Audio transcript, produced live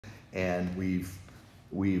And we've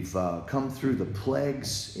come through the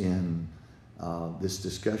plagues in this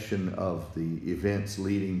discussion of the events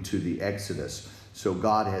leading to the Exodus. So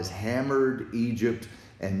God has hammered Egypt,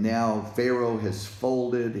 and now Pharaoh has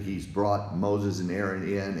folded. He's brought Moses and Aaron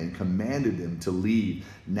in and commanded them to leave.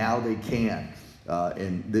 Now they can.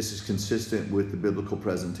 And this is consistent with the biblical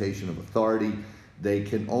presentation of authority. They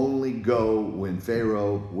can only go when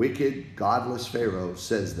Pharaoh, wicked, godless Pharaoh,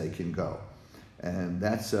 says they can go. And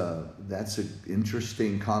that's an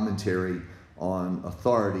interesting commentary on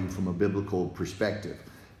authority from a biblical perspective.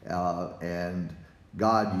 And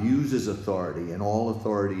God uses authority, and all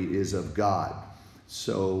authority is of God.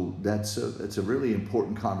 So that's a really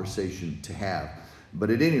important conversation to have. But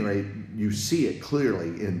at any rate, you see it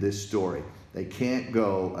clearly in this story. They can't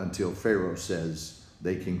go until Pharaoh says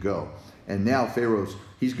they can go. And now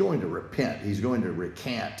he's going to repent. He's going to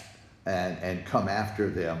recant and come after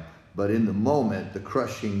them. But in the moment, the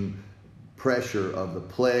crushing pressure of the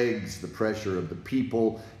plagues, the pressure of the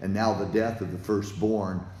people, and now the death of the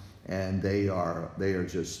firstborn, and they are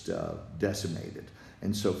just decimated.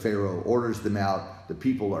 And so Pharaoh orders them out. The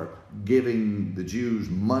people are giving the Jews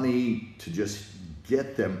money to just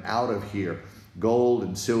get them out of here, gold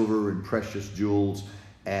and silver and precious jewels,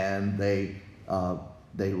 and they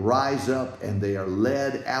rise up and they are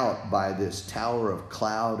led out by this tower of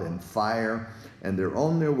cloud and fire, and they're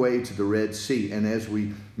on their way to the Red Sea. And as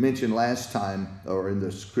we mentioned last time, or in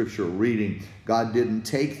the scriptural reading, God didn't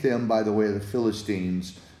take them by the way of the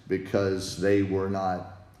Philistines because they were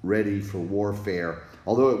not ready for warfare.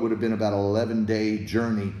 Although it would have been about an 11-day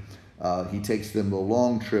journey, he takes them the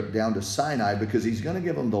long trip down to Sinai because he's going to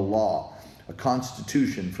give them the law, a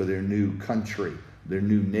constitution for their new country, their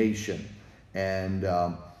new nation. And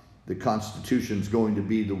the constitution is going to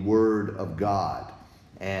be the word of God.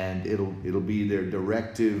 And it'll be their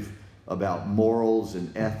directive about morals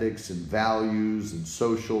and ethics and values and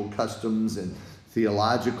social customs and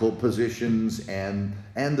theological positions and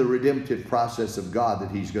the redemptive process of God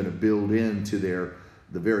that he's going to build into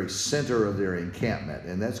the very center of their encampment.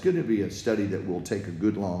 And that's going to be a study that we'll take a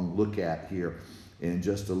good long look at here in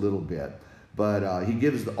just a little bit. But he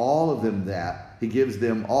gives all of them that. He gives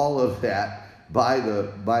them all of that by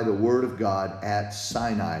the word of God at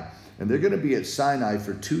Sinai. And they're going to be at Sinai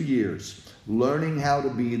for 2 years, learning how to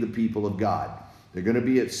be the people of God. They're going to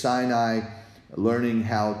be at Sinai learning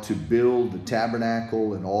how to build the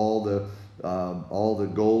tabernacle and all the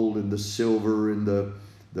gold and the silver and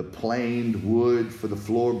the planed wood for the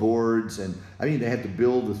floorboards. And I mean, they have to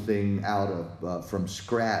build the thing out of from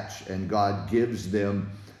scratch. And God gives them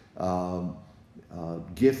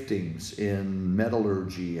giftings in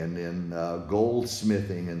metallurgy and in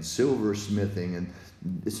goldsmithing and silversmithing. And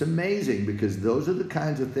it's amazing because those are the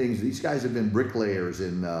kinds of things. These guys have been bricklayers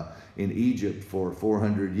in Egypt for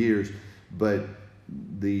 400 years. But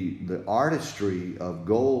the artistry of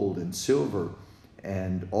gold and silver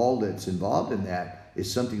and all that's involved in that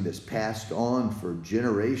is something that's passed on for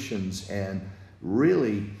generations and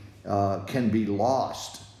really can be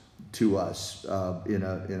lost to us in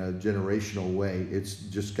a generational way.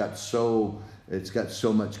 It's got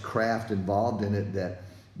so much craft involved in it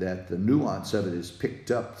that the nuance of it is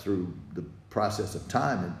picked up through the process of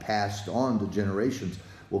time and passed on to generations.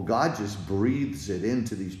 Well, God just breathes it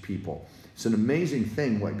into these people. It's an amazing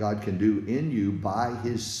thing what God can do in you by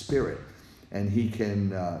his Spirit. And he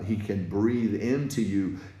can breathe into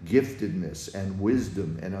you giftedness and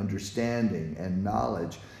wisdom and understanding and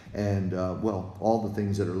knowledge and, all the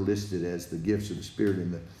things that are listed as the gifts of the Spirit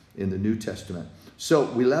in the New Testament. So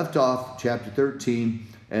we left off chapter 13,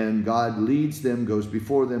 and God leads them, goes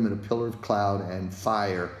before them in a pillar of cloud and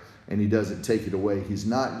fire, and he doesn't take it away. He's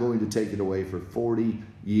not going to take it away for 40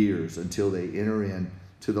 years until they enter in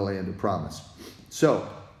to the land of promise. So,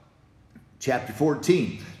 chapter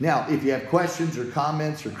 14. Now, if you have questions or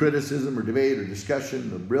comments or criticism or debate or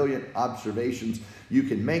discussion or brilliant observations, you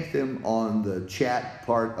can make them on the chat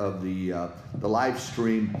part of the live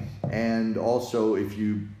stream. And also, if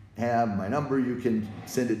you have my number, you can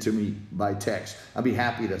send it to me by text. I'll be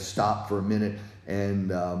happy to stop for a minute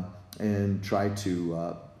and try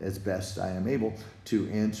to, as best I am able, to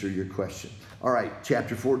answer your question. All right,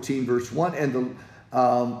 chapter 14, verse 1.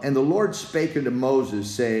 And the Lord spake unto Moses,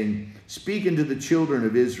 saying, Speak unto the children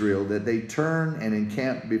of Israel that they turn and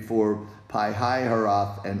encamp before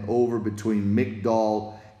Pi-hahiroth and over between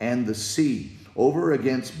Migdol and the sea, over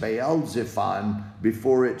against Baal-zephon,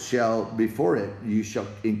 before it you shall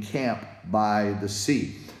encamp by the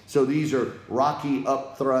sea. So these are rocky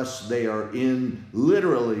upthrusts. They are in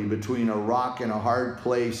literally between a rock and a hard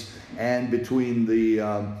place, and between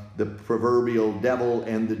the proverbial devil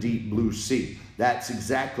and the deep blue sea. that's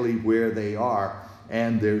exactly where they are.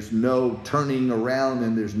 And there's no turning around,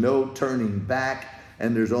 and there's no turning back,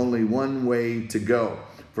 and there's only one way to go.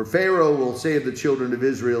 For Pharaoh will say of the children of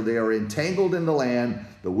Israel, they are entangled in the land,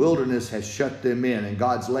 the wilderness has shut them in. And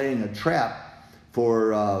God's laying a trap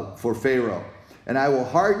for Pharaoh. And I will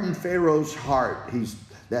harden Pharaoh's heart.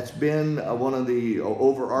 That's been one of the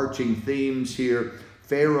overarching themes here.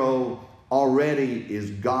 Pharaoh already is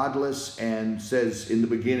godless and says in the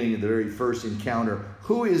beginning of the very first encounter,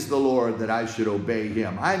 who is the Lord that I should obey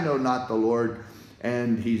him? I know not the Lord.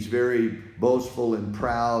 And he's very boastful and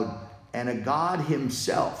proud, and a god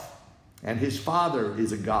himself. And his father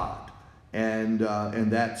is a god. And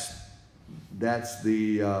that's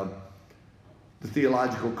the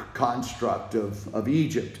theological construct of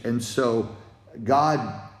Egypt. And so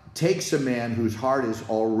God takes a man whose heart is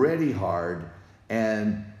already hard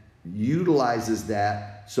and utilizes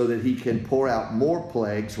that so that he can pour out more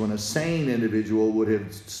plagues when a sane individual would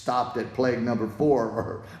have stopped at plague number 4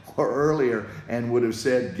 or earlier and would have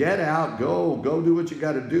said, get out, go do what you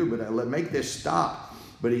got to do, but make this stop.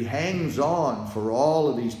 But he hangs on for all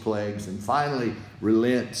of these plagues and finally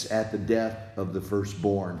relents at the death of the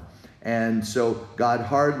firstborn. And so God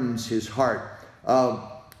hardens his heart.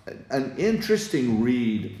 An interesting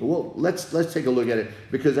read. Well, let's take a look at it,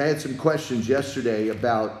 because I had some questions yesterday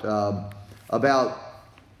about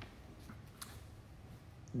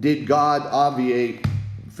did God obviate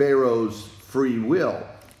Pharaoh's free will?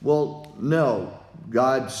 Well, no.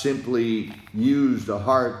 God simply used a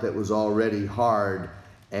heart that was already hard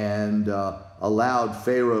and allowed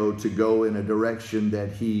Pharaoh to go in a direction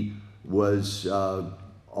that he was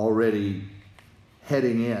already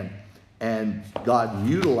heading in. And God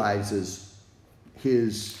utilizes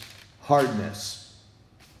his hardness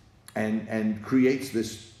and creates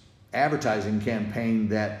this advertising campaign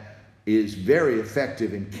that is very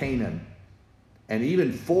effective in Canaan. And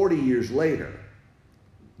even 40 years later,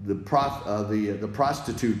 the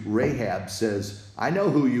prostitute Rahab says, I know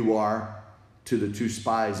who you are, to the 2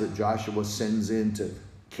 spies that Joshua sends in to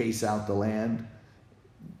case out the land.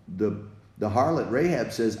 The harlot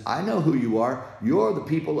Rahab says, I know who you are. You're the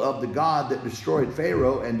people of the God that destroyed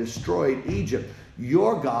Pharaoh and destroyed Egypt.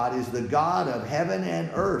 Your God is the God of heaven and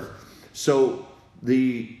earth. So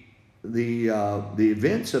the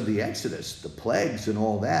events of the Exodus, the plagues and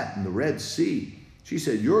all that, and the Red Sea, she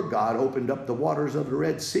said, your God opened up the waters of the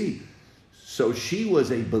Red Sea. So she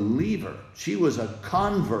was a believer. She was a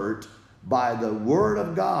convert by the word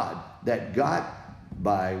of God that got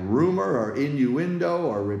by rumor or innuendo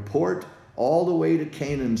or report all the way to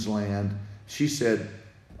Canaan's land. She said,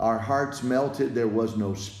 our hearts melted. There was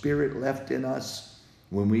no spirit left in us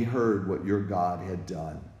when we heard what your God had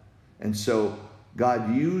done. And so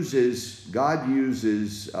God uses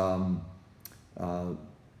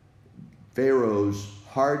Pharaoh's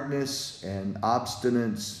hardness and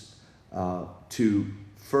obstinance to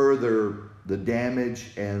further the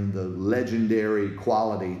damage and the legendary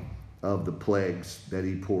quality of the plagues that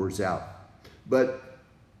he pours out. But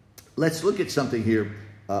let's look at something here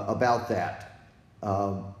about that.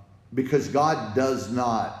 Because God does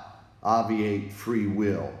not obviate free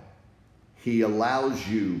will. He allows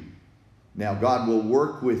you. Now, God will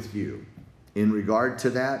work with you in regard to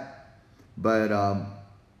that. But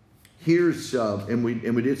here's, and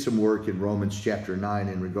we did some work in Romans chapter 9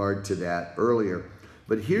 in regard to that earlier.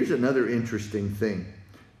 But here's another interesting thing.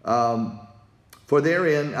 For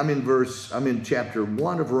therein, I'm in chapter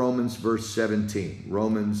 1 of Romans, verse 17.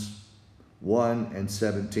 Romans 1 and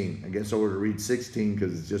 17. I guess I ought to read 16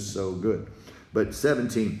 because it's just so good. But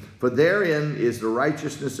 17. For therein is the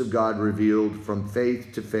righteousness of God revealed from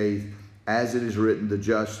faith to faith, as it is written, the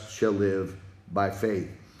just shall live by faith.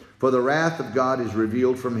 For the wrath of God is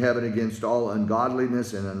revealed from heaven against all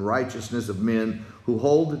ungodliness and unrighteousness of men who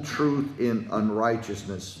hold the truth in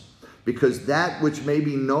unrighteousness, because that which may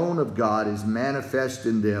be known of God is manifest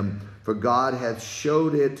in them, for God hath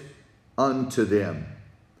showed it unto them.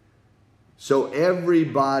 So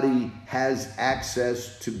everybody has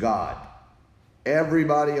access to God.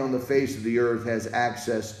 Everybody on the face of the earth has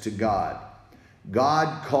access to God.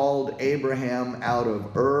 God called Abraham out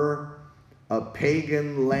of Ur, a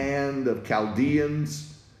pagan land of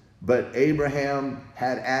Chaldeans, but Abraham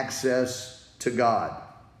had access to God.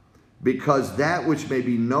 Because that which may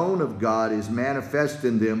be known of God is manifest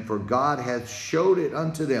in them, for God hath showed it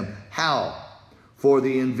unto them. How? For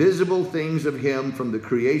the invisible things of him from the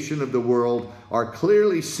creation of the world are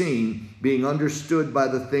clearly seen, being understood by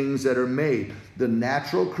the things that are made. The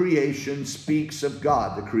natural creation speaks of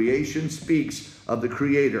God. The creation speaks of the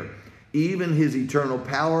Creator. Even his eternal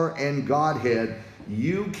power and Godhead.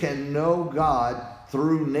 You can know God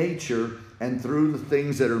through nature and through the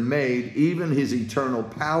things that are made, even his eternal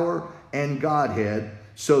power and Godhead,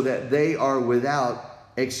 so that they are without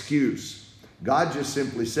excuse. God just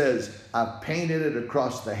simply says, I've painted it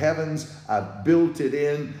across the heavens. I've built it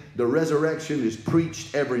in. The resurrection is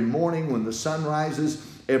preached every morning when the sun rises,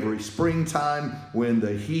 every springtime when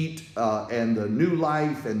the heat and the new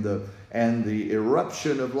life and the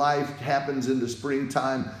eruption of life happens in the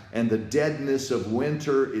springtime, and the deadness of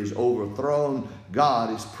winter is overthrown.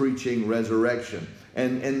 God is preaching resurrection.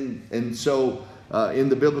 And so in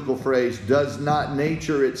the biblical phrase, does not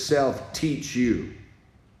nature itself teach you?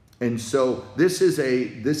 And so this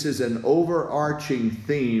is an overarching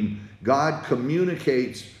theme. God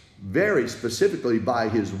communicates very specifically by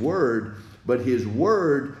his word, but his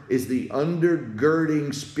word is the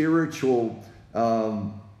undergirding spiritual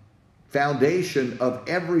foundation of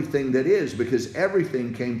everything that is, because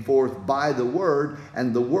everything came forth by the word,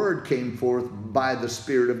 and the word came forth by the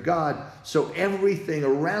Spirit of God. So everything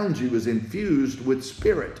around you is infused with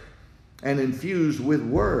spirit and infused with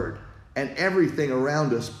word. And everything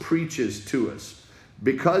around us preaches to us.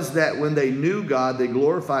 Because that when they knew God, they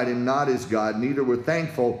glorified him not as God, neither were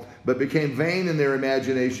thankful, but became vain in their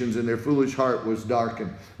imaginations, and their foolish heart was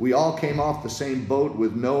darkened. We all came off the same boat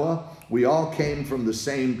with Noah. We all came from the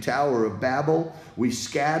same Tower of Babel. We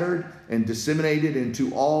scattered and disseminated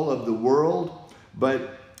into all of the world.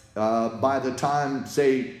 But by the time,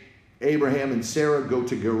 say, Abraham and Sarah go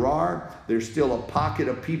to Gerar, there's still a pocket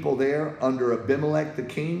of people there under Abimelech the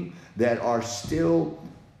king that are still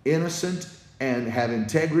innocent and have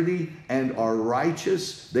integrity and are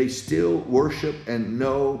righteous. They still worship and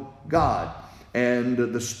know God. And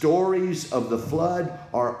the stories of the flood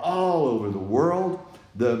are all over the world.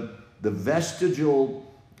 The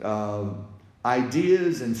vestigial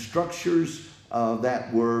ideas and structures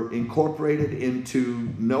that were incorporated into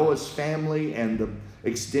Noah's family and the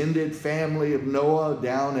extended family of Noah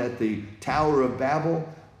down at the Tower of Babel,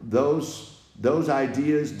 those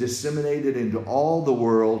ideas disseminated into all the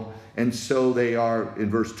world. And so they are, in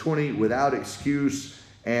verse 20, without excuse.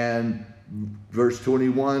 And verse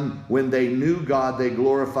 21, when they knew God, they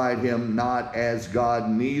glorified him not as God,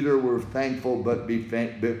 neither were thankful, but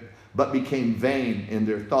became vain in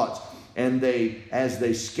their thoughts. And as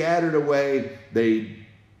they scattered away, they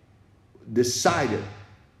decided,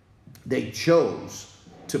 they chose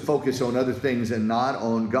to focus on other things and not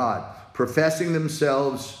on God, professing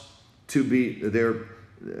themselves to be,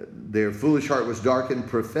 their foolish heart was darkened,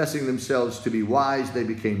 professing themselves to be wise, they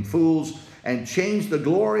became fools, and changed the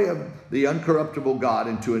glory of the uncorruptible God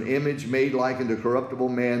into an image made like unto corruptible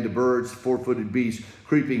man, to birds, four-footed beasts,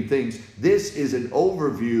 creeping things. This is an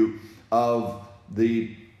overview of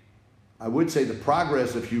I would say the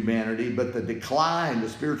progress of humanity, but the decline, the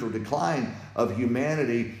spiritual decline of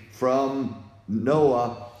humanity from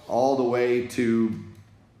Noah all the way to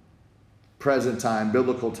present time,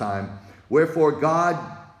 biblical time. Wherefore God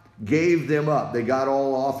gave them up. They got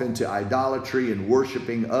all off into idolatry and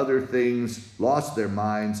worshiping other things, lost their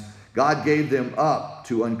minds. God gave them up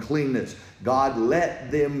to uncleanness. God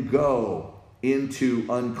let them go into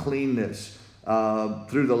uncleanness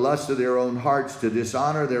through the lust of their own hearts, to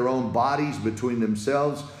dishonor their own bodies between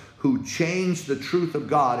themselves, who changed the truth of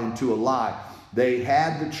God into a lie. They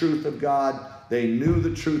had the truth of God, they knew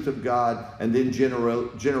the truth of God, and then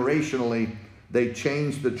generationally they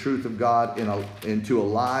changed the truth of God into a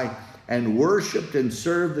lie, and worshiped and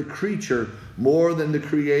served the creature more than the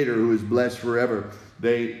Creator, who is blessed forever.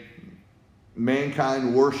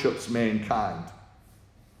 Mankind worships mankind.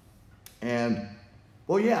 And,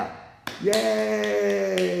 well, yeah,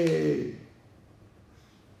 yay!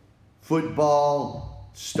 Football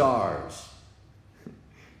stars,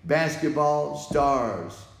 basketball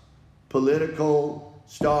stars, political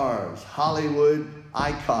stars, Hollywood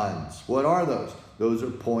icons. What are those? Those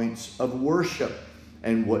are points of worship.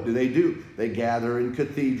 And what do? They gather in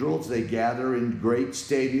cathedrals, they gather in great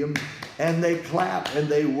stadiums, and they clap and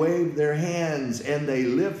they wave their hands and they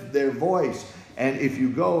lift their voice. And if you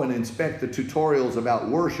go and inspect the tutorials about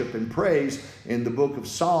worship and praise in the book of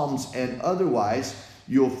Psalms and otherwise,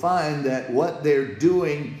 you'll find that what they're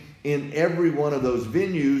doing in every one of those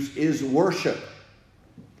venues is worship.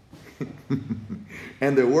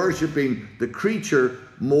 And they're worshiping the creature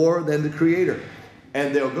more than the Creator.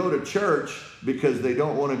 And they'll go to church because they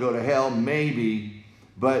don't want to go to hell, maybe,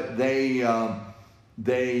 but they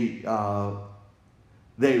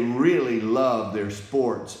really love their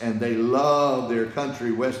sports, and they love their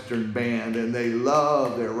country western band, and they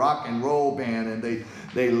love their rock and roll band, and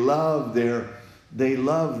they love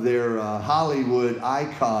their Hollywood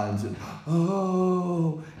icons, and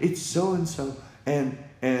oh, it's so and so, and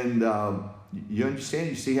You understand?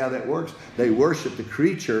 You see how that works? They worship the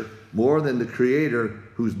creature more than the Creator,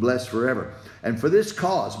 who's blessed forever. And for this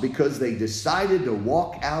cause, because they decided to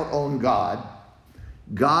walk out on God,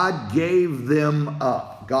 God gave them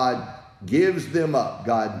up. God gives them up.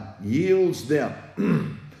 God yields them.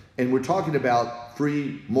 And we're talking about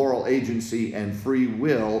free moral agency and free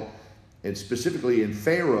will. And specifically in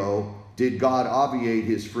Pharaoh, did God obviate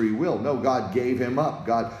his free will? No, God gave him up.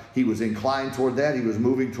 He was inclined toward that. He was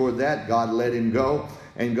moving toward that. God let him go.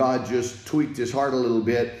 And God just tweaked his heart a little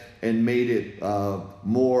bit and made it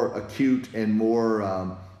more acute and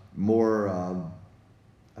more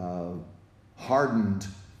hardened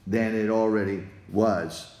than it already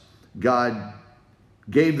was. God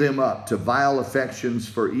gave them up to vile affections,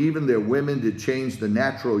 for even their women did change the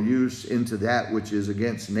natural use into that which is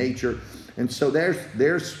against nature. And so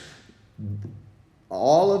there's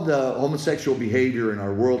all of the homosexual behavior in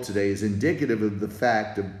our world today is indicative of the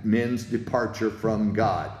fact of men's departure from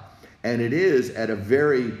God. And it is at a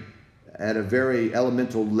very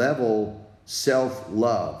elemental level,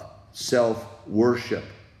 self-love, self-worship,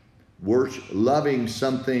 loving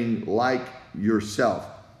something like yourself,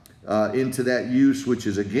 into that use which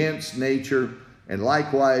is against nature. And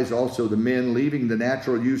likewise also the men, leaving the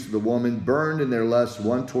natural use of the woman, burned in their lust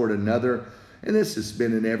one toward another. And this has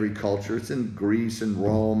been in every culture. It's in Greece and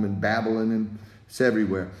Rome and Babylon, and it's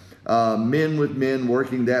everywhere. Men with men,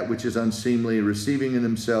 working that which is unseemly, receiving in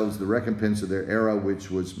themselves the recompense of their error,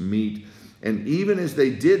 which was meat. And even as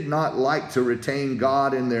they did not like to retain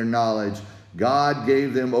God in their knowledge, God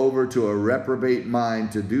gave them over to a reprobate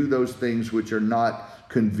mind to do those things which are not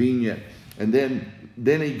convenient. And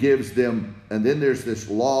then he gives them, and then there's this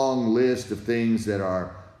long list of things that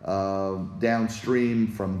are downstream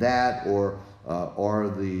from that, or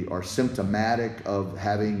are symptomatic of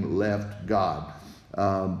having left God.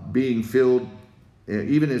 Being filled,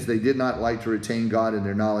 even as they did not like to retain God in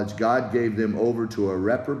their knowledge, God gave them over to a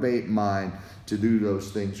reprobate mind to do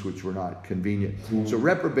those things which were not convenient. So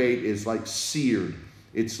reprobate is like seared.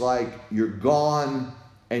 It's like you're gone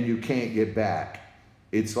and you can't get back.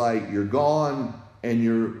 It's like you're gone and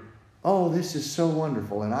you're, oh, this is so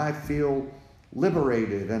wonderful, and I feel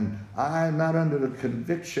liberated, and I'm not under the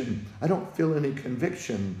conviction. I don't feel any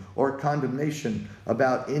conviction or condemnation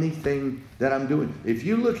about anything that I'm doing. If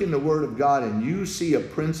you look in the Word of God and you see a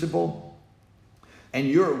principle and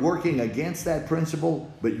you're working against that principle,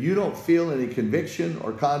 but you don't feel any conviction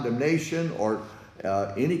or condemnation or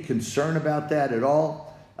any concern about that at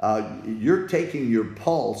all, you're taking your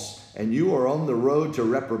pulse and you are on the road to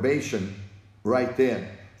reprobation right then.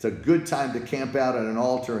 It's a good time to camp out at an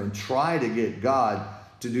altar and try to get God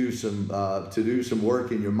to do some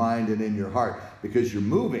work in your mind and in your heart, because you're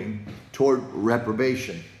moving toward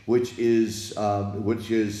reprobation, which is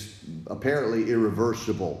apparently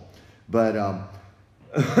irreversible. But I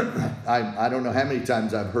don't know how many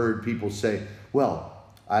times I've heard people say, "Well,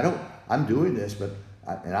 I'm doing this,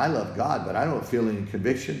 and I love God, but I don't feel any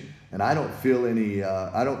conviction, and I don't feel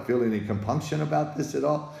any compunction about this at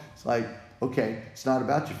all." It's like, okay, it's not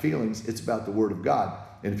about your feelings, it's about the Word of God.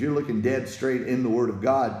 And if you're looking dead straight in the Word of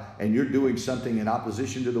God and you're doing something in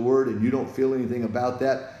opposition to the Word and you don't feel anything about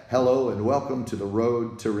that, hello and welcome to the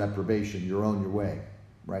road to reprobation. You're on your way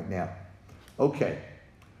right now. Okay.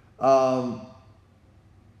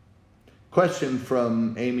 Question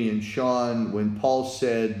from Amy and Sean. When Paul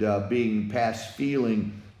said being past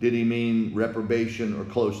feeling, did he mean reprobation or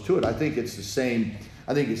close to it? I think it's the same.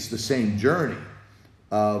 I think it's the same journey.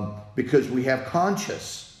 Because we have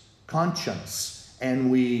conscience, and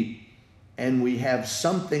we have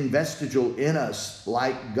something vestigial in us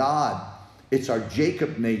like God. It's our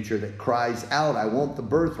Jacob nature that cries out, "I want the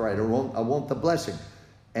birthright," or "I want the blessing."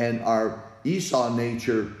 And our Esau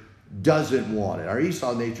nature doesn't want it. Our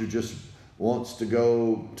Esau nature just wants to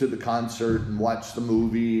go to the concert and watch the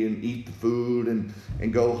movie and eat the food and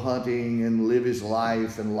go hunting and live his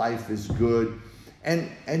life, and life is good. And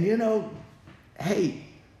you know, hey,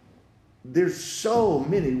 there's so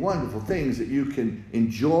many wonderful things that you can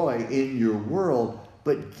enjoy in your world,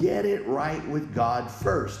 but get it right with God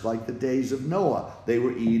first. Like the days of Noah, they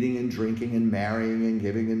were eating and drinking and marrying and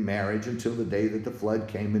giving in marriage until the day that the flood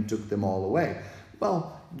came and took them all away.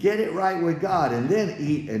 Well, get it right with God and then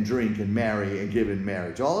eat and drink and marry and give in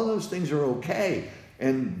marriage. All of those things are okay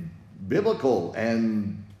and biblical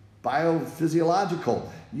and biophysiological,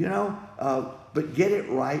 you know, but get it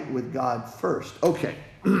right with God first. Okay.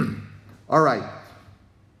 All right.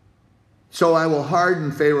 So I will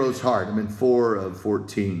harden Pharaoh's heart. I'm in 4 of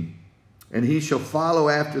 14. And he shall follow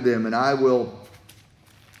after them, and I will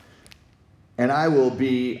And I will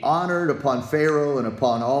be honored upon Pharaoh and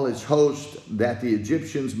upon all his host, that the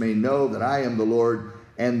Egyptians may know that I am the Lord.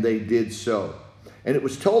 And they did so. And it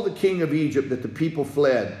was told the king of Egypt that the people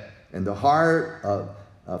fled, and the heart of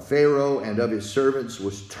Pharaoh and of his servants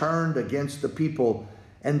was turned against the people.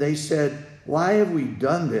 And they said, why have we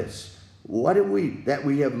done this? What have we, that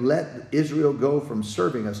we have let Israel go from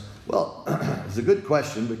serving us? Well, it's a good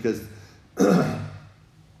question, because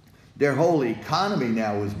their whole economy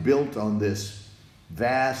now was built on this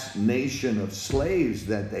vast nation of slaves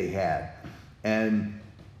that they had. And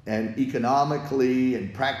economically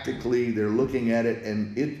and practically, they're looking at it,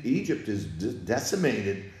 and Egypt is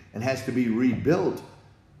decimated and has to be rebuilt.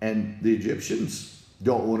 And the Egyptians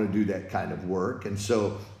don't want to do that kind of work. And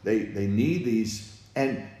so they need these.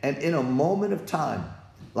 And in a moment of time,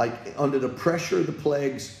 like under the pressure of the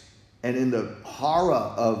plagues and in the horror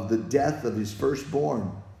of the death of his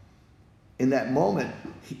firstborn, in that moment,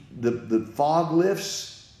 the fog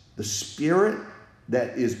lifts, the spirit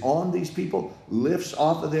that is on these people lifts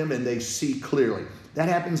off of them, and they see clearly. That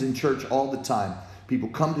happens in church all the time. People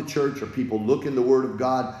come to church, or people look in the Word of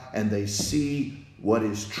God, and they see what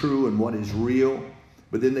is true and what is real.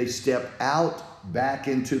 But then they step out, back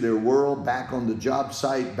into their world, back on the job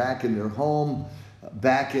site, back in their home,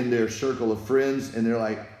 back in their circle of friends, and they're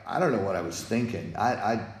like, I don't know what I was thinking.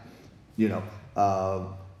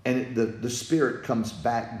 And the Spirit comes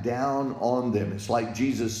back down on them. It's like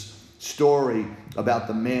Jesus' story about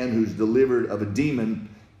the man who's delivered of a demon,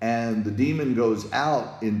 and the demon goes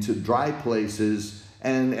out into dry places,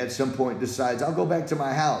 and at some point decides, I'll go back to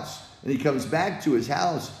my house. And he comes back to his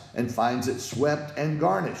house and finds it swept and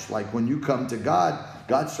garnished. Like when you come to God,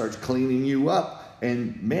 God starts cleaning you up.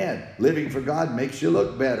 And man, living for God makes you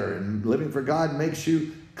look better, and living for God makes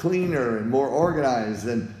you cleaner and more organized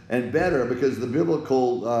and better, because the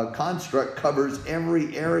biblical construct covers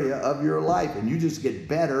every area of your life, and you just get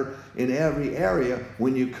better in every area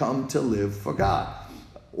when you come to live for God.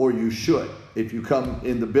 Or you should, if you come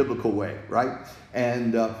in the biblical way, right?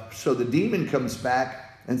 And so the demon comes back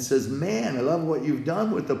and says, man, I love what you've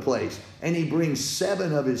done with the place. And he brings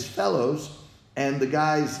 7 of his fellows, and the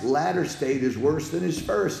guy's latter state is worse than his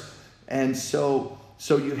first. And so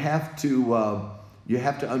you have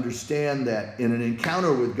to understand that in an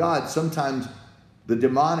encounter with God, sometimes the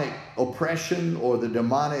demonic oppression or the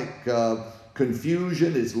demonic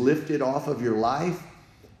confusion is lifted off of your life.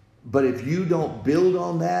 But if you don't build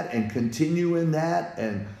on that and continue in that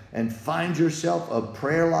and find yourself a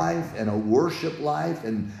prayer life and a worship life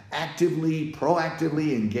and actively,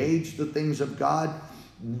 proactively engage the things of God,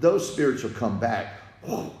 those spirits will come back.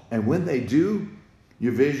 And when they do,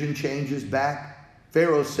 your vision changes back.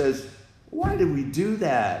 Pharaoh says, why did we do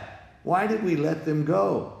that? Why did we let them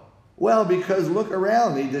go? Well, because look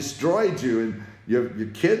around, he destroyed you, and your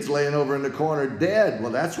kid's laying over in the corner dead.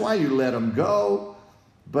 Well, that's why you let them go.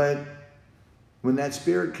 But when that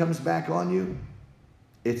spirit comes back on you,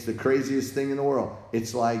 it's the craziest thing in the world.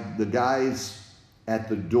 It's like the guys at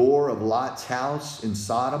the door of Lot's house in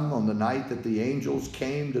Sodom on the night that the angels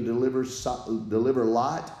came to deliver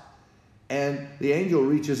Lot. And the angel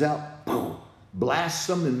reaches out, boom, blasts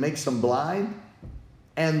them and makes them blind.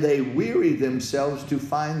 And they weary themselves to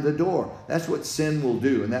find the door. That's what sin will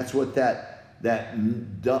do. And that's what that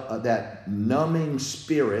numbing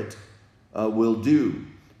spirit will do.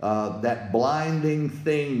 That blinding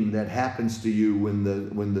thing that happens to you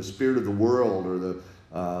when the spirit of the world or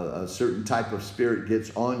a certain type of spirit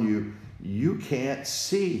gets on you, you can't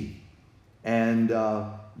see, and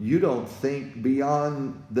you don't think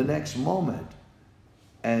beyond the next moment,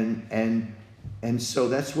 and so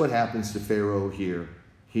that's what happens to Pharaoh here.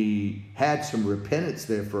 He had some repentance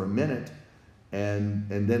there for a minute, and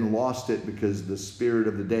then lost it because the spirit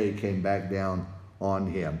of the day came back down on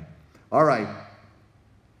him. All right.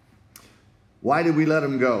 Why did we let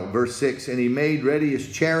him go? Verse 6, and he made ready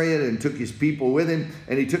his chariot and took his people with him,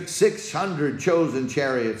 and he took 600 chosen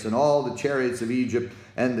chariots and all the chariots of Egypt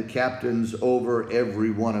and the captains over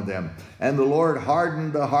every one of them. And the Lord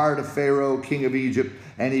hardened the heart of Pharaoh, king of Egypt,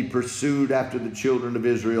 and he pursued after the children of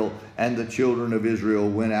Israel, and the children of Israel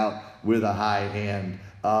went out with a high hand.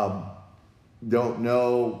 Don't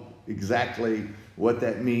know exactly what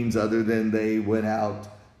that means other than they went out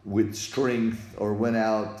with strength or went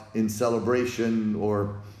out in celebration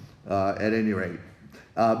or at any rate.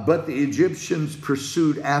 But the Egyptians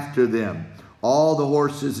pursued after them. All the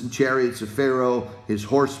horses and chariots of Pharaoh, his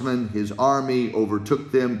horsemen, his army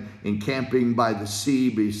overtook them, encamping by the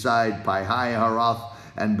sea beside Pi-hahiroth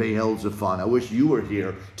and Baal-zephon. I wish you were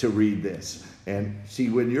here to read this. And see,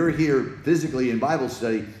 when you're here physically in Bible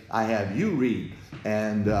study, I have you read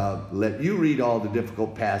and let you read all the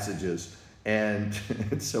difficult passages. And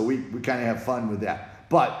so we kind of have fun with that.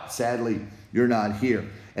 But sadly, you're not here.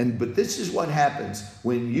 But this is what happens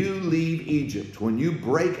when you leave Egypt, when you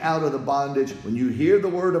break out of the bondage, when you hear the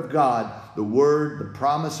word of God, the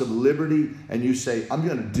promise of liberty, and you say, I'm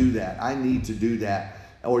going to do that. I need to do that.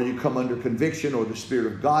 Or you come under conviction, or the Spirit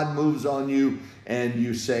of God moves on you, and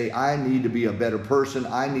you say, I need to be a better person.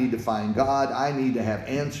 I need to find God. I need to have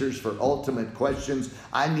answers for ultimate questions.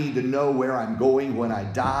 I need to know where I'm going when I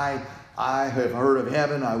die. I have heard of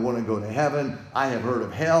heaven. I want to go to heaven. I have heard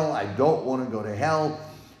of hell. I don't want to go to hell.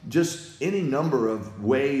 Just any number of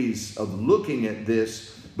ways of looking at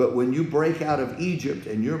this. But when you break out of Egypt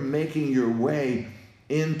and you're making your way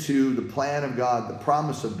into the plan of God, the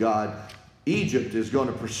promise of God, Egypt is going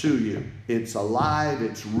to pursue you. It's alive.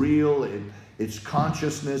 It's real. It's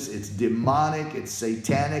consciousness. It's demonic. It's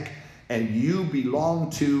satanic. And you belong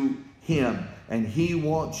to him. And he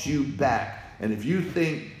wants you back. And if you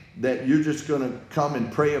think that you're just going to come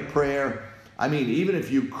and pray a prayer, I mean, even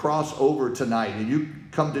if you cross over tonight and you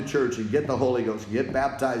come to church and get the Holy Ghost, and get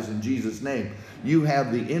baptized in Jesus' name, you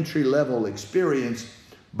have the entry-level experience,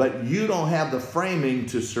 but you don't have the framing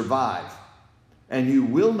to survive. And you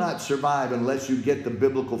will not survive unless you get the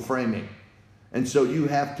biblical framing. And so you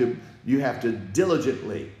have to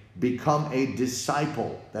diligently become a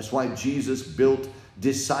disciple. That's why Jesus built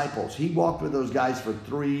disciples. He walked with those guys for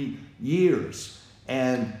 3 years.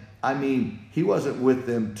 And I mean, he wasn't with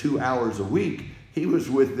them 2 hours a week. He was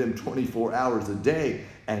with them 24 hours a day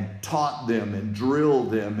and taught them and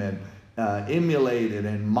drilled them and emulated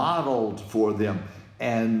and modeled for them.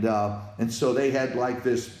 And so they had like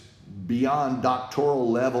this beyond doctoral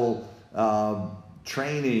level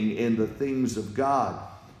training in the things of God.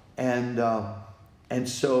 And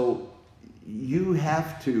so you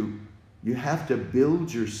have to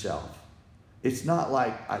build yourself. It's not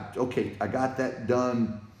like, I got that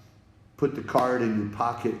done, put the card in your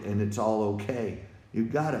pocket and it's all okay.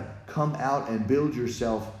 You've got to come out and build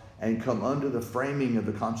yourself and come under the framing of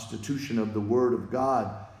the constitution of the Word of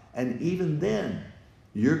God. And even then,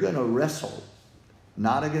 you're going to wrestle,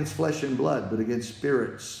 not against flesh and blood, but against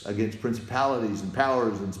spirits, against principalities and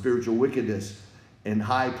powers and spiritual wickedness in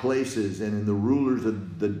high places and in the rulers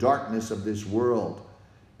of the darkness of this world.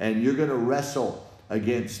 And you're going to wrestle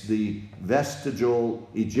against the vestigial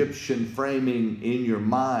Egyptian framing in your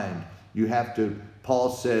mind. You have to, Paul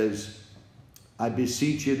says, I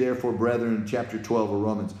beseech you therefore, brethren, chapter 12 of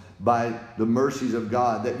Romans, by the mercies of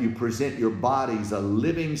God, that you present your bodies a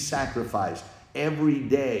living sacrifice. Every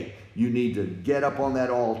day you need to get up on that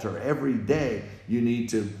altar. Every day you need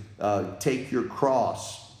to take your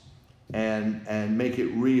cross and make it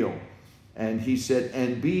real. And he said,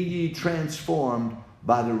 and be ye transformed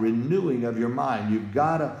by the renewing of your mind. You've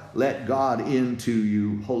got to let God into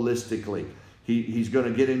you holistically. He's going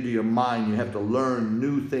to get into your mind. You have to learn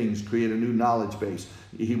new things, create a new knowledge base.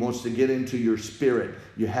 He wants to get into your spirit.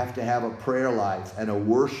 You have to have a prayer life and a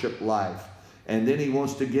worship life. And then he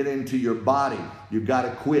wants to get into your body. You've got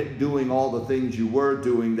to quit doing all the things you were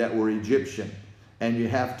doing that were Egyptian. And you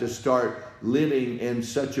have to start living in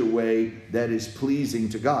such a way that is pleasing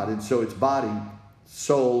to God. And so it's body,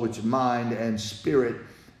 soul, which is mind, and spirit.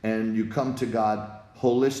 And you come to God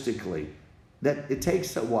holistically. That it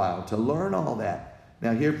takes a while to learn all that.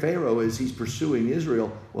 Now here Pharaoh is, he's pursuing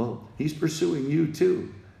Israel. Well, he's pursuing you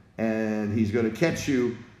too. And he's going to catch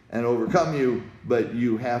you and overcome you, but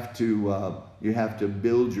you have to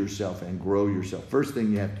build yourself and grow yourself. First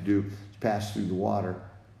thing you have to do is pass through the water.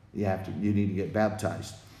 You need to get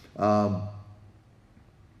baptized. And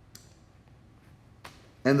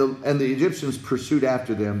the Egyptians pursued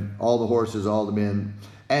after them, all the horses, all the men.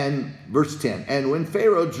 And verse 10, and when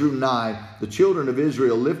Pharaoh drew nigh, the children of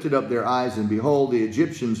Israel lifted up their eyes, and behold, the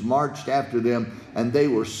Egyptians marched after them, and they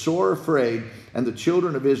were sore afraid, and the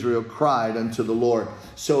children of Israel cried unto the Lord.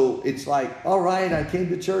 So it's like, all right, I came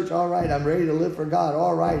to church, all right, I'm ready to live for God,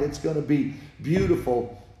 all right, it's going to be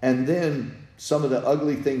beautiful. And then some of the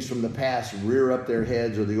ugly things from the past rear up their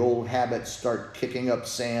heads, or the old habits start kicking up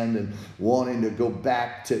sand and wanting to go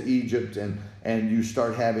back to Egypt, and you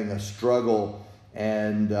start having a struggle.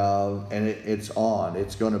 And it's on.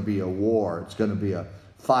 It's going to be a war. It's going to be a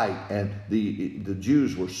fight. And the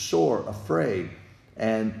Jews were sore afraid.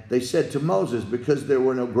 And they said to Moses, because there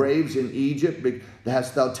were no graves in Egypt,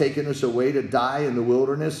 hast thou taken us away to die in the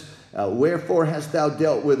wilderness? Wherefore hast thou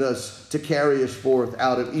dealt with us to carry us forth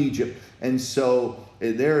out of Egypt? And so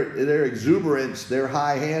their exuberance, their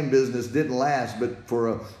high hand business didn't last but for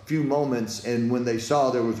a few moments. And when they saw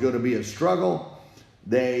there was going to be a struggle,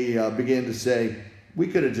 they began to say, we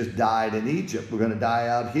could have just died in Egypt. We're going to die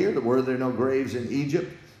out here. Were there no graves in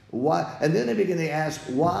Egypt? Why? And then they begin to ask,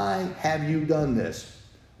 why have you done this?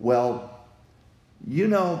 Well, you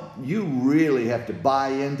know, you really have to buy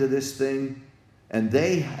into this thing. And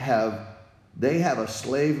they have a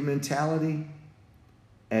slave mentality.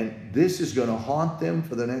 And this is going to haunt them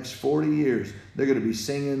for the next 40 years. They're going to be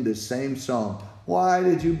singing this same song. Why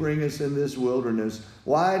did you bring us in this wilderness?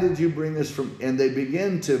 Why did you bring us from... And they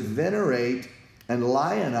begin to venerate and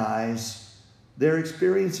lionize their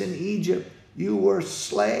experience in Egypt. You were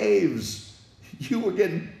slaves. You were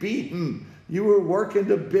getting beaten. You were working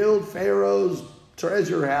to build Pharaoh's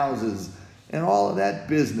treasure houses and all of that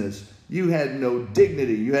business. You had no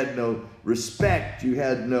dignity. You had no respect. You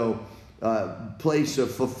had no place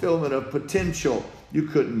of fulfillment of potential. You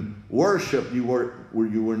couldn't worship. You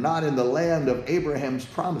were not in the land of Abraham's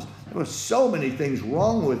promise. There were so many things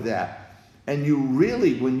wrong with that. And you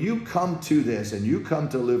really, when you come to this and you come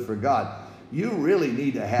to live for God, you really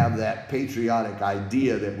need to have that patriotic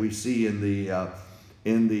idea that we see in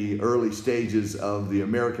the early stages of the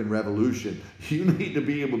American Revolution. You need to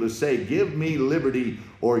be able to say, give me liberty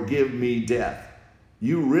or give me death.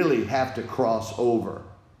 You really have to cross over.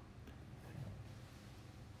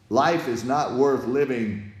 Life is not worth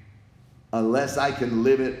living unless I can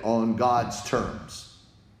live it on God's terms.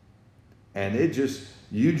 And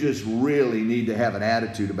you just really need to have an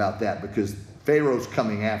attitude about that, because Pharaoh's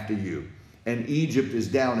coming after you and Egypt is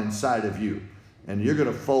down inside of you. And you're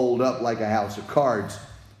going to fold up like a house of cards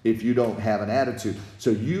if you don't have an attitude. So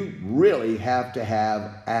you really have to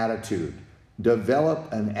have attitude.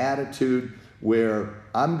 Develop an attitude where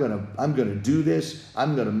I'm gonna do this.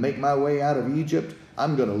 I'm gonna make my way out of Egypt.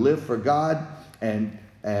 I'm gonna live for God and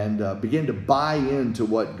begin to buy into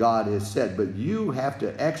what God has said. But you have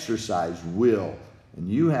to exercise will, and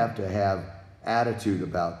you have to have attitude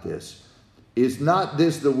about this. Is not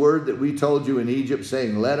this the word that we told you in Egypt,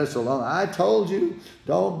 saying, let us alone? I told you,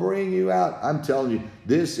 don't bring you out. I'm telling you,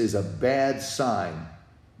 this is a bad sign.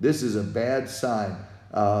 This is a bad sign.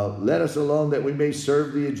 Let us alone that we may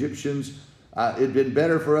serve the Egyptians. It'd been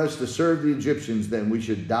better for us to serve the Egyptians than we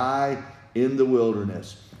should die in the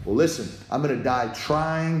wilderness. Well, listen, I'm going to die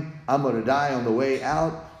trying. I'm going to die on the way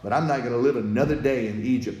out, but I'm not going to live another day in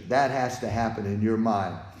Egypt. That has to happen in your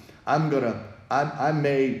mind. I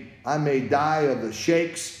may die of the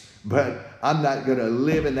shakes, but I'm not going to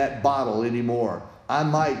live in that bottle anymore. I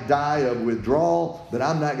might die of withdrawal, but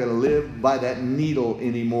I'm not going to live by that needle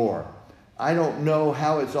anymore. I don't know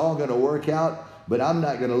how it's all going to work out, but I'm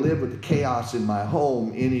not going to live with the chaos in my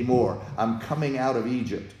home anymore. I'm coming out of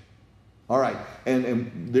Egypt. All right,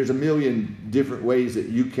 and there's a million different ways that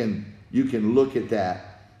you can look at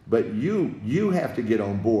that, but you have to get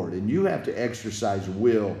on board, and you have to exercise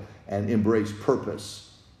will and embrace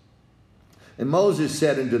purpose. And Moses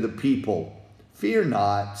said unto the people, fear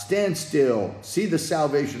not, stand still, see the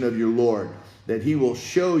salvation of your Lord, that he will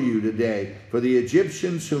show you today. For the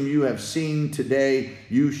Egyptians whom you have seen today,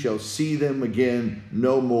 you shall see them again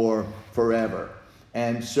no more forever.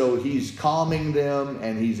 And so he's calming them,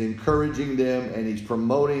 and he's encouraging them, and he's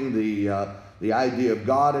promoting the idea of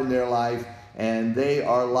God in their life. And they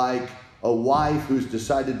are like a wife who's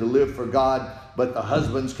decided to live for God, but the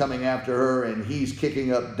husband's coming after her, and he's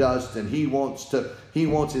kicking up dust, and he wants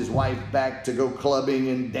his wife back to go clubbing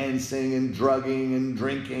and dancing and drugging and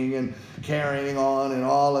drinking and carrying on and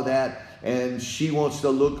all of that. And she wants to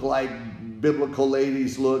look like biblical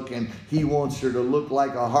ladies look, and he wants her to look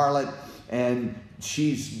like a harlot, and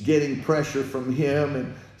she's getting pressure from him,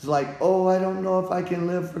 and it's like, oh, I don't know if I can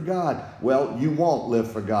live for God. Well, you won't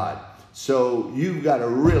live for God. So you've got to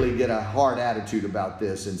really get a hard attitude about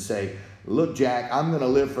this and say, look, Jack, I'm going to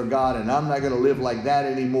live for God, and I'm not going to live like that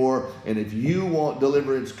anymore. And if you want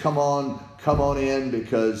deliverance, come on in,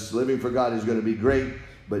 because living for God is going to be great.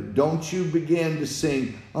 But don't you begin to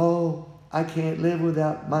sing, oh, I can't live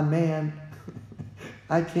without my man.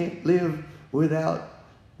 I can't live without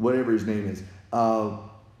whatever his name is.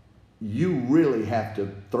 You really have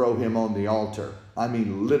to throw him on the altar. I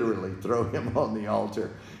mean, literally throw him on the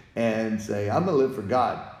altar and say, I'm going to live for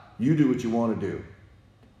God. You do what you want to do.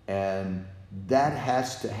 And that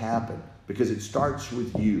has to happen, because it starts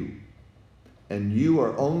with you. And you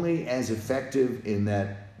are only as effective in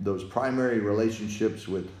those primary relationships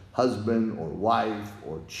with husband or wife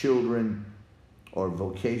or children or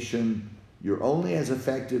vocation. You're only as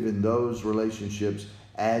effective in those relationships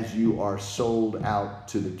as you are sold out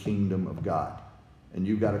to the kingdom of God. And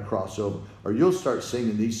you've got to cross over. Or you'll start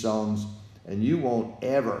singing these songs, and you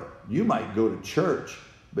might go to church,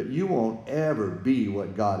 but you won't ever be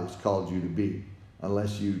what God has called you to be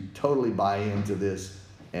unless you totally buy into this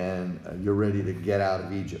and you're ready to get out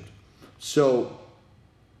of Egypt. So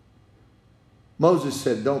Moses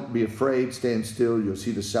said, don't be afraid, stand still, you'll see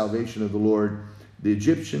the salvation of the Lord. The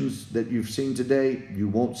Egyptians that you've seen today, you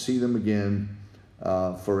won't see them again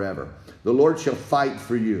forever. The Lord shall fight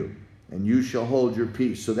for you, and you shall hold your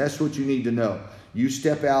peace. So that's what you need to know. You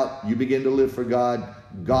step out, you begin to live for God,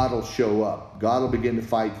 God will show up. God will begin to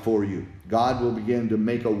fight for you. God will begin to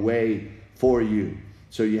make a way for you.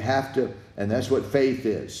 So you have to, and that's what faith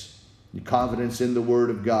is. Your confidence in the word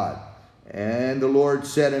of God. And the Lord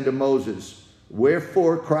said unto Moses,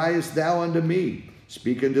 wherefore criest thou unto me?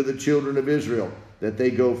 Speak unto the children of Israel, that they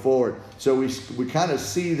go forward. So we kind of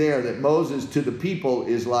see there that Moses to the people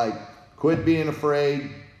is like, quit being afraid,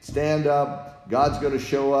 stand up, God's going to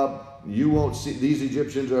show up. You won't see, these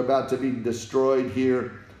Egyptians are about to be destroyed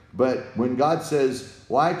here. But when God says,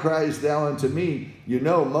 why criest thou unto me? You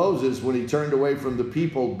know Moses, when he turned away from the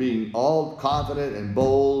people, being all confident and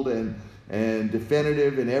bold and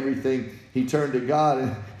definitive and everything, he turned to God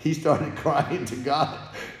and he started crying to God.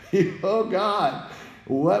 Oh God,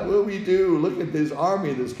 what will we do? Look at this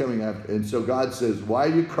army that's coming up. And so God says, why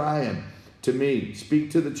are you crying to me? Speak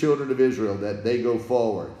to the children of Israel that they go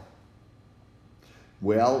forward.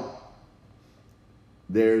 Well,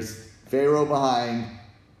 there's Pharaoh behind,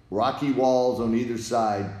 rocky walls on either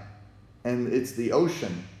side, and it's the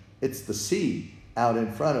ocean, it's the sea out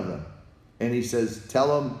in front of them. And he says,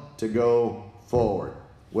 tell them to go forward.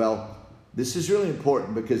 Well, this is really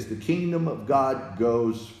important because the kingdom of God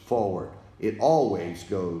goes forward. It always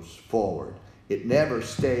goes forward. It never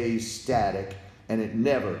stays static, and it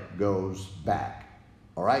never goes back.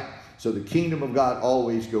 All right? So the kingdom of God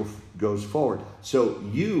always goes forward. So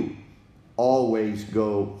you always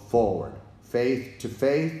go forward. Faith to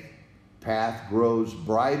faith, path grows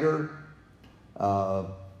brighter.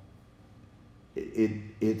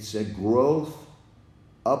 It's a growth,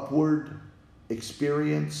 upward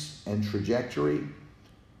experience and trajectory,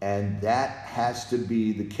 and that has to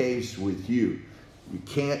be the case with you. You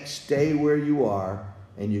can't stay where you are,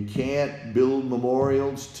 and you can't build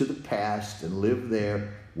memorials to the past and live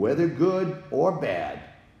there, whether good or bad.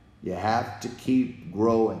 You have to keep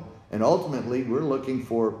growing. And ultimately, we're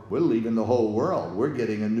leaving the whole world. We're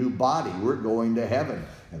getting a new body. We're going to heaven.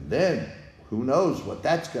 And then, who knows what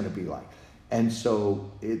that's going to be like. And so,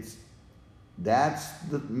 that's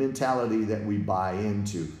the mentality that we buy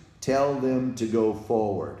into. Tell them to go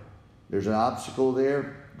forward. There's an obstacle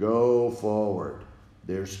there, go forward.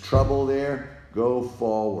 There's trouble there, go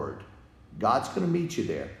forward. God's going to meet you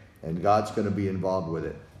there, and God's going to be involved with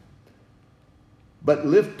it. But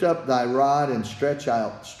lift up thy rod and stretch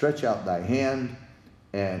out thy hand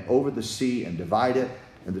and over the sea and divide it.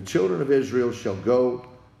 And the children of Israel shall go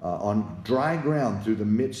on dry ground through the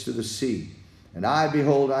midst of the sea. And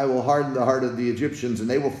behold, I will harden the heart of the Egyptians, and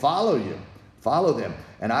they will follow them.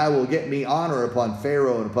 And I will get me honor upon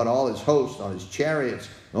Pharaoh and upon all his hosts, on his chariots,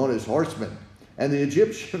 and on his horsemen. And the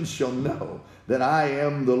Egyptians shall know that I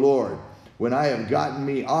am the Lord, when I have gotten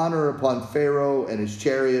me honor upon Pharaoh and his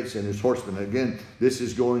chariots and his horsemen. Again, this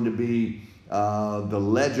is going to be the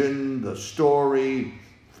legend, the story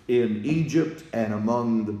in Egypt and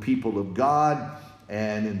among the people of God.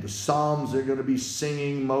 And in the Psalms, they're going to be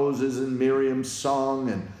singing Moses and Miriam's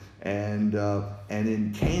song. And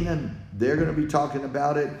in Canaan, they're going to be talking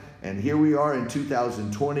about it. And here we are in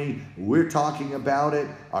 2020. We're talking about it.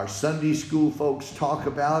 Our Sunday school folks talk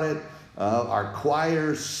about it. Our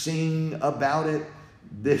choirs sing about it.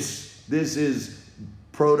 This is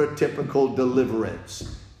prototypical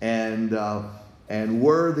deliverance and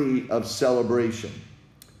worthy of celebration.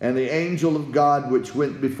 And the angel of God which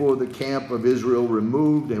went before the camp of Israel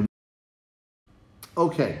removed and...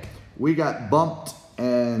 Okay, we got bumped,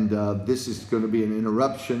 and this is going to be an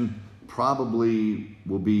interruption. Probably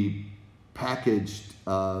will be packaged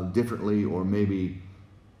differently, or maybe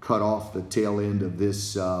cut off the tail end of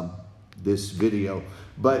this this video.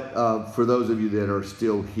 But for those of you that are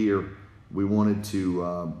still here, we wanted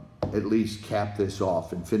to at least cap this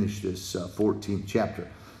off and finish this 14th chapter.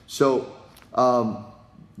 So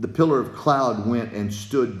the pillar of cloud went and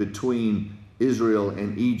stood between Israel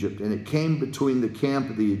and Egypt, and it came between the camp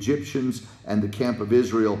of the Egyptians and the camp of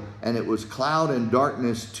Israel, and it was cloud and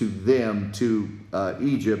darkness to them, to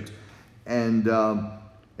Egypt,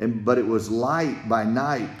 but it was light by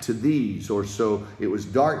night to these, or so it was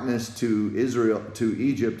darkness to Israel, to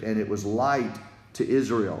Egypt, and it was light to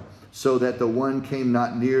Israel, so that the one came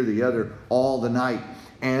not near the other all the night.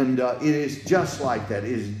 And it is just like that.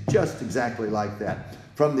 It is just exactly like that.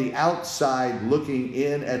 From the outside looking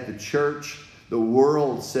in at the church, the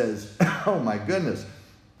world says, oh my goodness,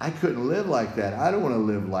 I couldn't live like that. I don't want to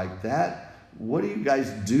live like that. What do you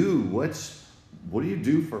guys do? What do you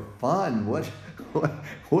do for fun? What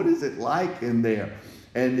what is it like in there?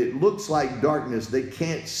 And it looks like darkness. They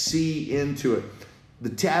can't see into it. The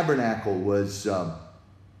tabernacle was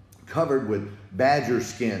covered with badger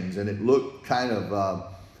skins, and it looked kind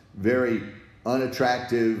of very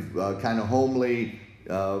unattractive, kind of homely,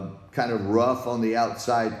 kind of rough on the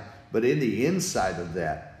outside. But in the inside of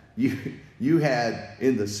that, you had,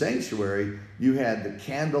 in the sanctuary, you had the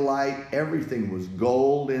candlelight. Everything was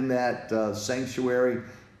gold in that sanctuary,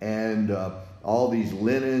 and all these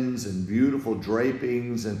linens and beautiful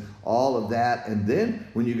drapings and all of that. And then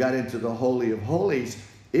when you got into the Holy of Holies,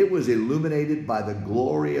 it was illuminated by the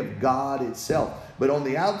glory of God itself. But on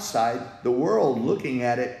the outside, the world looking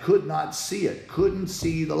at it could not see it, couldn't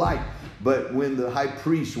see the light. But when the high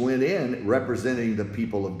priest went in, representing the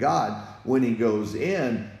people of God, when he goes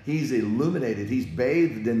in, he's illuminated. He's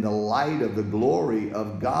bathed in the light of the glory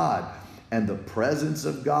of God. And the presence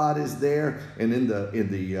of God is there. And in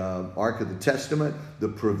the Ark of the Testament, the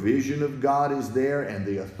provision of God is there, and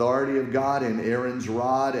the authority of God in Aaron's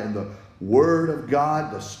rod, and the Word of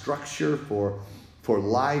God, the structure for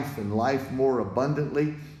life and life more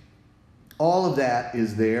abundantly. All of that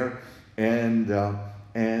is there, and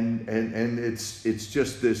it's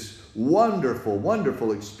just this wonderful,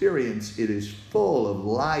 wonderful experience. It is full of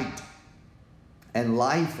light, and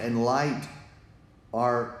life and light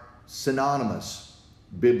are synonymous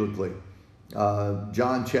biblically.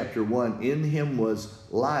 John chapter 1, in him was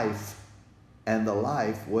life, and the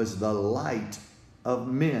life was the light of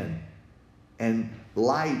men. And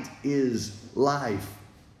light is life,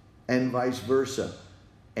 and vice versa.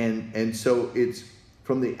 And so it's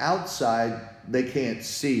from the outside, they can't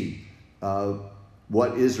see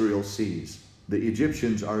what Israel sees. The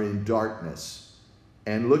Egyptians are in darkness.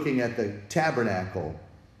 And looking at the tabernacle,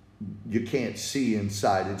 you can't see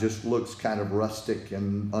inside. It just looks kind of rustic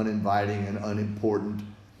and uninviting and unimportant.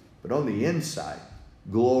 But on the inside,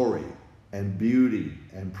 glory and beauty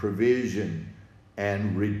and provision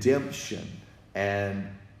and redemption and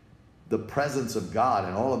the presence of God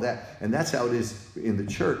and all of that. And that's how it is in the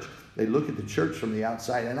church. They look at the church from the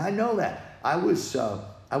outside, and I know that. I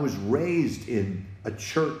was raised in a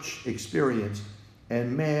church experience,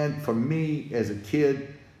 and man, for me as a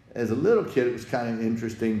kid, as a little kid, it was kind of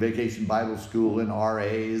interesting. Vacation Bible School and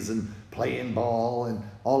RAs and playing ball and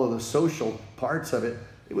all of the social parts of it.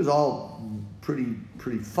 It was all pretty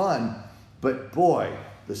fun. But boy,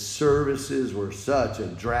 the services were such a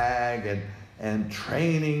drag, and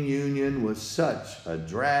training union was such a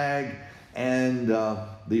drag. And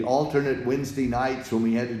the alternate Wednesday nights when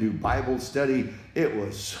we had to do Bible study, it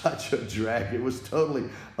was such a drag. It was totally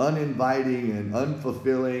uninviting and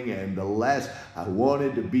unfulfilling, and I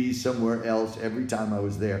wanted to be somewhere else every time I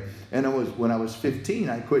was there. And when I was 15,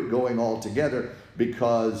 I quit going altogether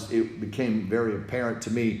because it became very apparent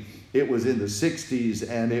to me. It was in the 60s,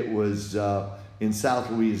 and it was in South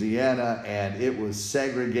Louisiana, and it was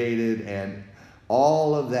segregated, and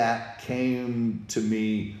all of that came to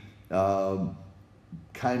me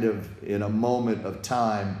kind of in a moment of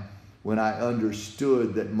time when I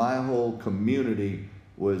understood that my whole community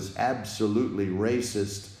was absolutely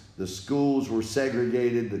racist. The schools were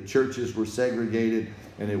segregated, the churches were segregated,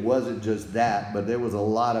 and it wasn't just that, but there was a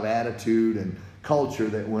lot of attitude and culture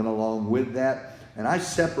that went along with that. And I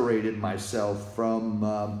separated myself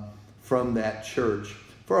from that church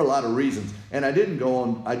for a lot of reasons. And I didn't go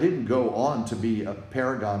on to be a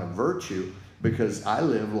paragon of virtue, because I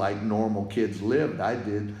lived like normal kids lived. I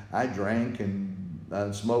drank and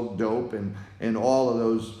smoked dope and all of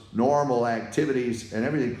those normal activities and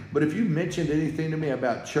everything. But if you mentioned anything to me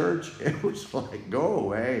about church, it was like, go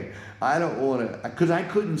away. I don't want to, because I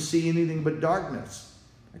couldn't see anything but darkness.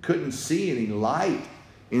 I couldn't see any light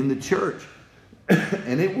in the church.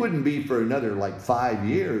 And it wouldn't be for another like 5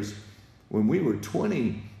 years when we were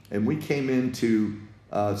 20 and we came into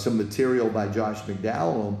some material by Josh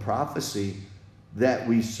McDowell on prophecy, that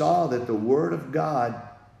we saw that the Word of God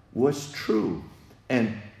was true.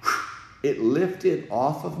 And it lifted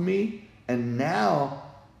off of me, and now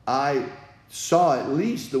I saw at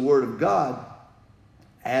least the Word of God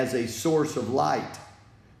as a source of light.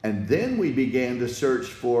 And then we began to search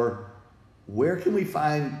for, where can we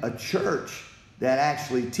find a church that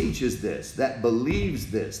actually teaches this, that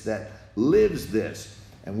believes this, that lives this?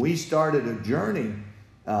 And we started a journey.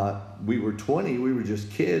 We were 20, we were just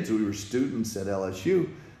kids, we were students at LSU,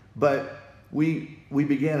 but we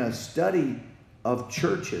began a study of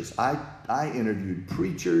churches. I interviewed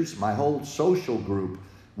preachers. My whole social group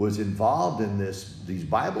was involved in these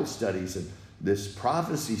Bible studies and this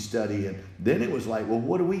prophecy study. And then it was like, well,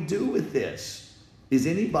 what do we do with this? Is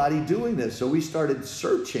anybody doing this? So we started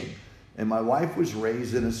searching And my wife was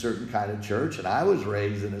raised in a certain kind of church, and I was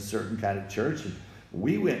raised in a certain kind of church. And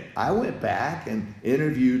I went back and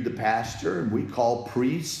interviewed the pastor, and we called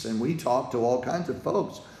priests, and we talked to all kinds of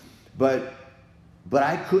folks. But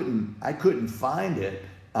I couldn't find it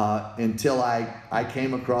until I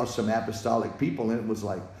came across some apostolic people, and it was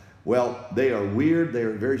like, well, they are weird, they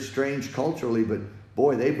are very strange culturally, but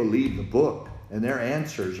boy, they believe the book, and their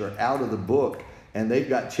answers are out of the book, and they've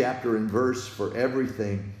got chapter and verse for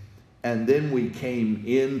everything. And then we came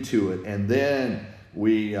into it, and then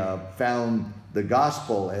we found the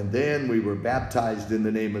gospel, and then we were baptized in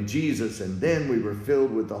the name of Jesus, and then we were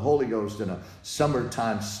filled with the Holy Ghost in a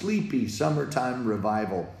summertime, sleepy summertime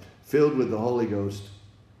revival, filled with the Holy Ghost,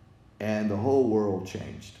 and the whole world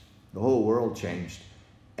changed. The whole world changed.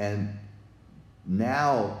 And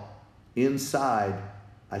now, inside,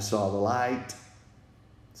 I saw the light.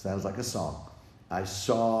 Sounds like a song. I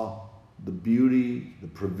saw the beauty, the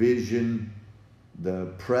provision, the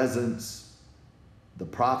presence, the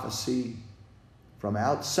prophecy. From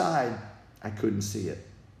outside, I couldn't see it.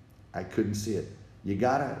 I couldn't see it. You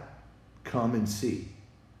gotta come and see.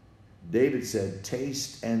 David said,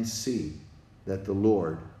 taste and see that the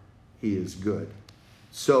Lord, He is good.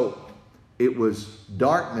 So it was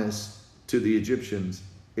darkness to the Egyptians.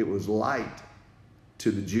 It was light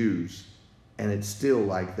to the Jews. And it's still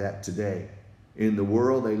like that today. In the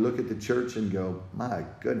world, they look at the church and go, my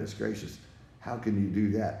goodness gracious, how can you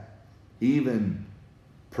do that? Even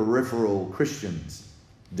peripheral Christians,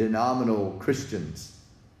 denominational Christians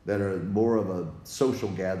that are more of a social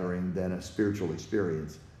gathering than a spiritual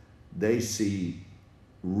experience, they see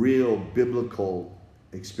real biblical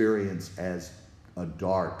experience as a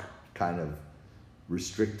dark kind of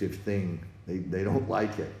restrictive thing. They don't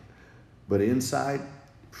like it. But inside,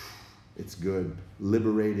 it's good,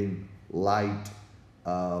 liberating, light,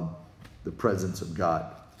 the presence of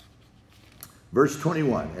God. Verse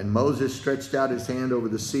 21, and Moses stretched out his hand over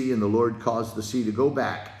the sea, and the Lord caused the sea to go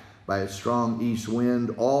back by a strong east wind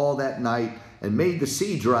all that night, and made the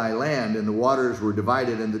sea dry land, and the waters were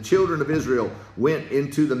divided. And the children of Israel went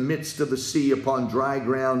into the midst of the sea upon dry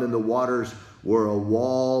ground, and the waters were a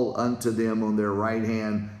wall unto them on their right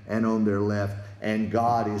hand and on their left. And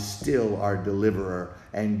God is still our deliverer,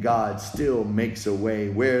 and God still makes a way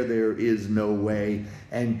where there is no way,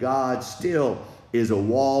 and God still is a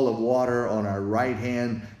wall of water on our right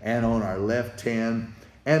hand and on our left hand.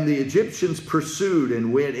 And the Egyptians pursued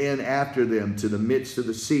and went in after them to the midst of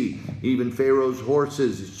the sea, even Pharaoh's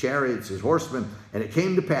horses, his chariots, his horsemen. And it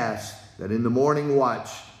came to pass that in the morning watch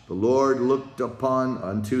the Lord looked upon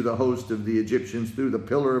unto the host of the Egyptians through the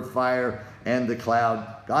pillar of fire and the cloud.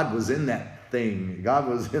 God was in that thing. God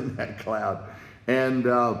was in that cloud. And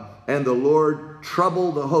the Lord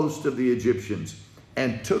troubled the host of the Egyptians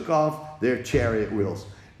and took off their chariot wheels.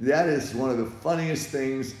 That is one of the funniest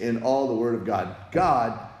things in all the Word of God.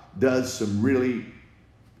 God does some really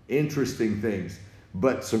interesting things,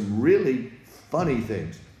 but some really funny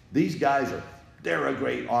things. These guys they're a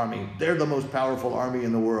great army. They're the most powerful army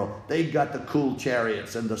in the world. They've got the cool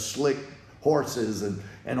chariots and the slick horses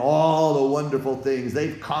and all the wonderful things.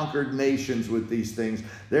 They've conquered nations with these things.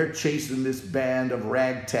 They're chasing this band of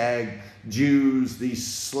ragtag Jews, these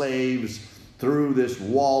slaves, through this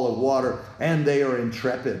wall of water, and they are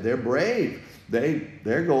intrepid. They're brave.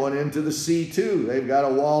 They're going into the sea too. They've got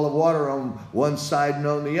a wall of water on one side and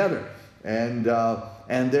on the other, and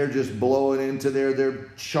they're just blowing into their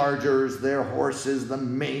chargers, their horses. The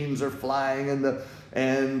manes are flying, and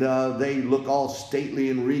they look all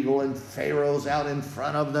stately and regal, and Pharaoh's out in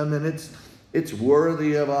front of them, and it's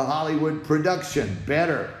worthy of a Hollywood production,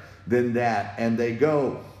 better than that. And they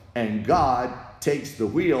go, and God takes the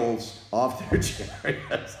wheels off their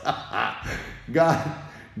chariots.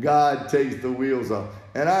 God takes the wheels off.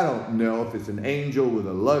 And I don't know if it's an angel with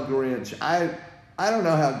a lug wrench. I don't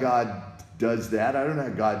know how God does that. I don't know how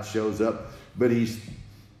God shows up. But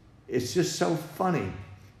it's just so funny.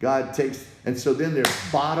 God takes, and so then they're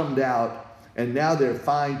bottomed out, and now their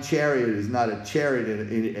fine chariot is not a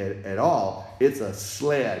chariot at all. It's a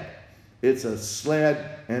sled. It's a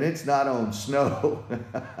sled, and it's not on snow.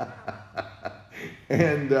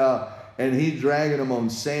 And he's dragging them on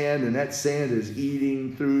sand, and that sand is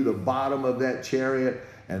eating through the bottom of that chariot,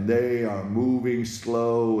 and they are moving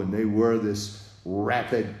slow, and they were this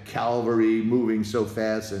rapid cavalry moving so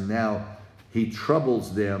fast, and now he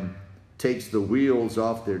troubles them, takes the wheels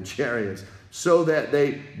off their chariots, so that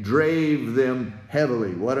they drave them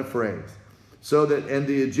heavily. What a phrase. And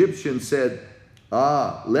the Egyptians said,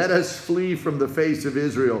 let us flee from the face of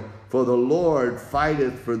Israel, for the Lord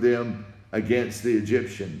fighteth for them against the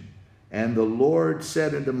Egyptian. And the Lord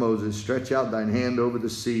said unto Moses, stretch out thine hand over the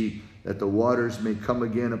sea, that the waters may come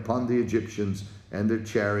again upon the Egyptians and their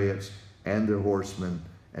chariots and their horsemen.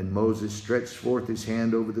 And Moses stretched forth his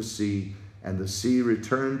hand over the sea, and the sea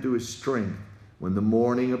returned to its strength when the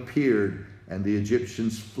morning appeared, and the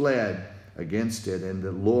Egyptians fled against it. And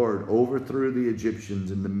the Lord overthrew the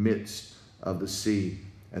Egyptians in the midst of the sea.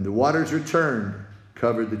 And the waters returned,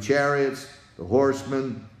 covered the chariots, the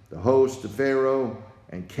horsemen, the host of Pharaoh,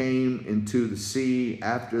 and came into the sea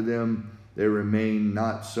after them. There remained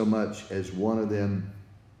not so much as one of them.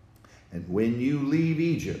 And when you leave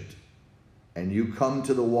Egypt, and you come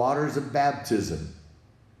to the waters of baptism,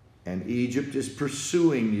 and Egypt is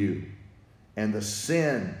pursuing you, and the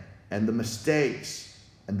sin and the mistakes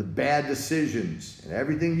and the bad decisions and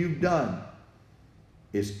everything you've done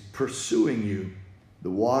is pursuing you, the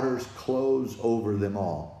waters close over them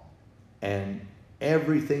all. And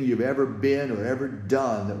everything you've ever been or ever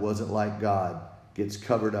done that wasn't like God gets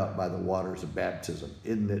covered up by the waters of baptism.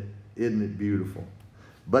 Isn't it beautiful?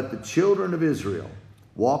 But the children of Israel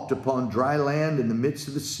walked upon dry land in the midst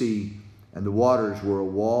of the sea, and the waters were a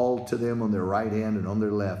wall to them on their right hand and on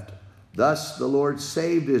their left. Thus the Lord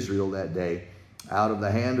saved Israel that day out of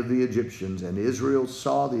the hand of the Egyptians, and Israel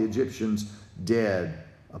saw the Egyptians dead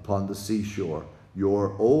upon the seashore.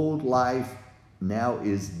 Your old life now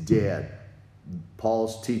is dead.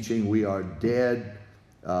 Paul's teaching we are dead.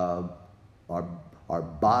 Our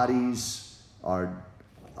bodies, our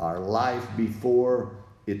life before,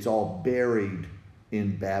 it's all buried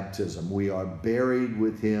in baptism. We are buried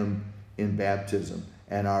with him in baptism.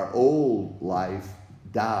 And our old life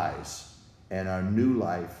dies, and our new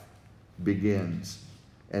life begins.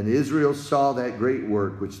 And Israel saw that great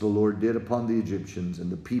work which the Lord did upon the Egyptians, and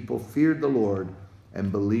the people feared the Lord and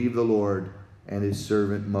believed the Lord and his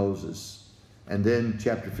servant Moses. And then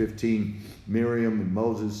chapter 15, Miriam and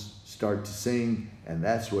Moses start to sing, and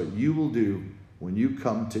that's what you will do when you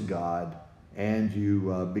come to God and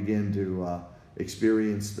you begin to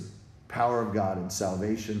experience the power of God in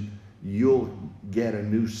salvation. You'll get a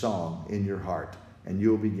new song in your heart, and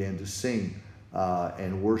you'll begin to sing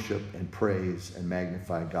and worship and praise and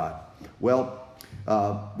magnify God. Well,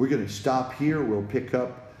 we're going to stop here. We'll pick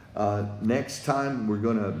up next time. We're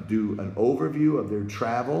going to do an overview of their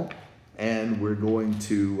travel, and we're going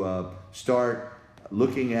to start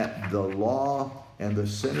looking at the law and the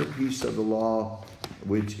centerpiece of the law,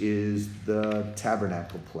 which is the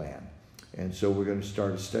tabernacle plan. And so we're going to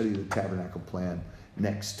start a study of the tabernacle plan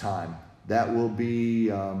next time. That will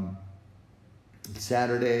be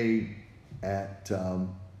Saturday at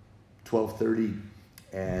 12:30,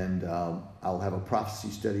 and I'll have a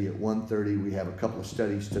prophecy study at 1:30. We have a couple of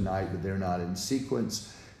studies tonight, but they're not in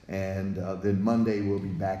sequence. And then Monday we'll be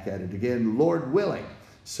back at it again, Lord willing.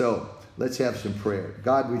 So let's have some prayer.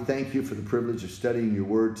 God, we thank you for the privilege of studying your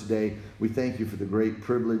word today. We thank you for the great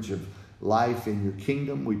privilege of life in your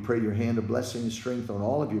kingdom. We pray your hand of blessing and strength on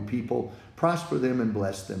all of your people. Prosper them and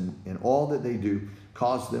bless them in all that they do.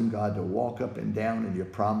 Cause them, God, to walk up and down in your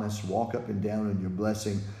promise, walk up and down in your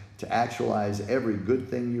blessing, to actualize every good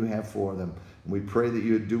thing you have for them. And we pray that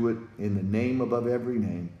you would do it in the name above every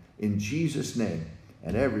name, in Jesus' name.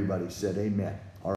 And everybody said amen.